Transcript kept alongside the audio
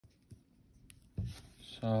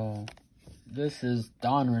So this is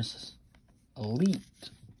Donruss Elite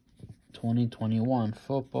 2021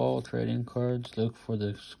 football trading cards. Look for the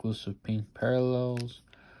exclusive pink parallels.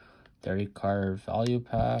 30 card value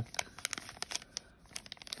pack.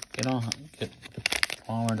 You don't get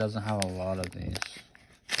Walmart doesn't have a lot of these.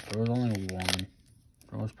 There was only one.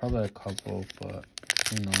 There was probably a couple, but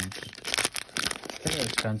who knows? Pretty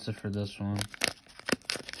expensive for this one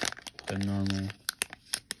than normal.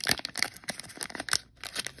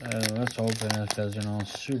 Let's open it because, you know,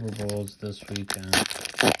 Super Bowl's this weekend.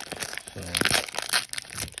 So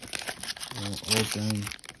we'll open.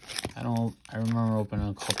 I remember opening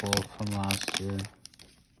a couple from last year.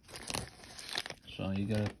 So you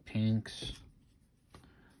got pinks.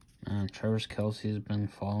 Man, Travis Kelce's been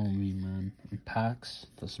following me, man, in packs.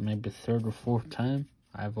 This is maybe the third or fourth time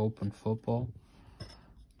I've opened football.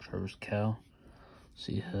 Travis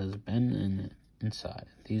Kelce has been in it inside.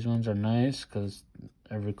 These ones are nice because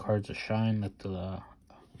every card's a shine, like the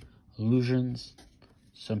illusions.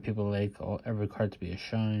 Some people like every card to be a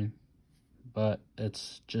shine, but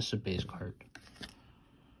it's just a base card.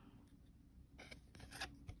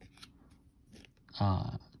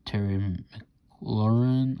 Terry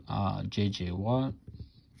McLaurin, JJ Watt.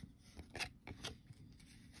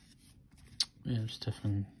 We have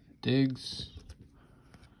Stephen Diggs.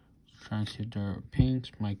 Trying to see if there are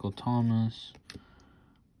pinks. Michael Thomas.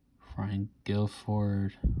 Frank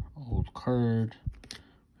Guilford. Old card.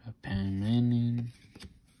 We have Pam Manning.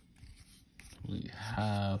 We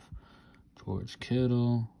have George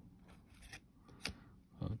Kittle.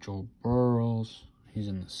 We have Joe Burrows. He's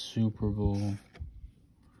in the Super Bowl.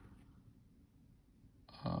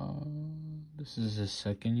 This is his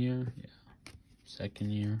second year. Yeah,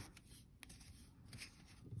 second year.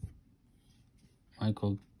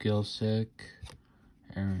 Michael Gilsick,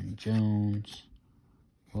 Aaron Jones,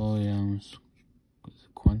 Williams,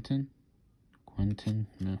 Quentin,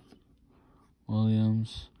 no.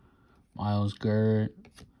 Williams, Myles Garrett,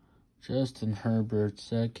 Justin Herbert,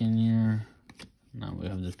 second year. Now we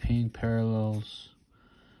have the pink parallels.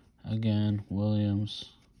 Again,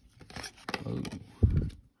 Williams. Oh.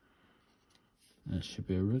 That should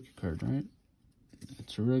be a rookie card, right?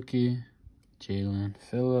 It's a rookie. Jalen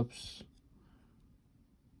Phillips.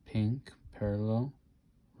 Pink parallel.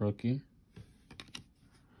 Rookie.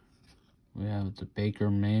 We have the Baker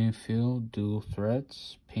Mayfield dual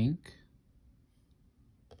threats. Pink.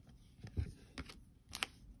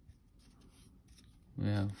 We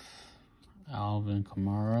have Alvin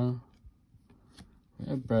Kamara. We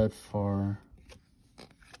have Brett Favre.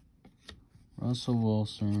 Russell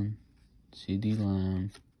Wilson. CD Lamb,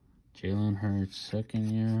 Jalen Hurts, second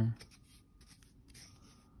year,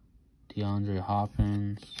 DeAndre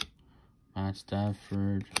Hopkins, Matt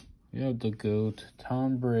Stafford. We have the GOAT,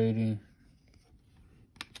 Tom Brady,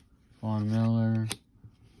 Von Miller,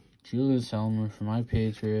 Julius Elmer for my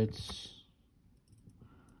Patriots,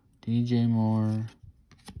 DJ Moore,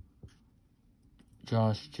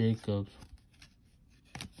 Josh Jacobs.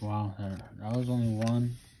 Wow, that was only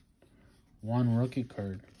one rookie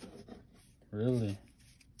card. Really?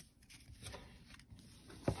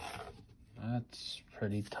 That's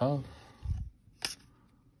pretty tough.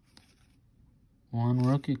 One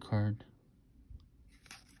rookie card.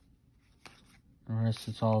 The rest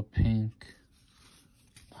is all pink.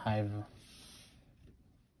 High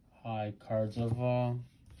cards of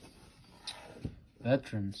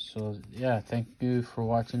veterans. So yeah, thank you for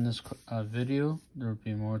watching this video. There will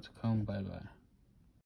be more to come. Bye bye.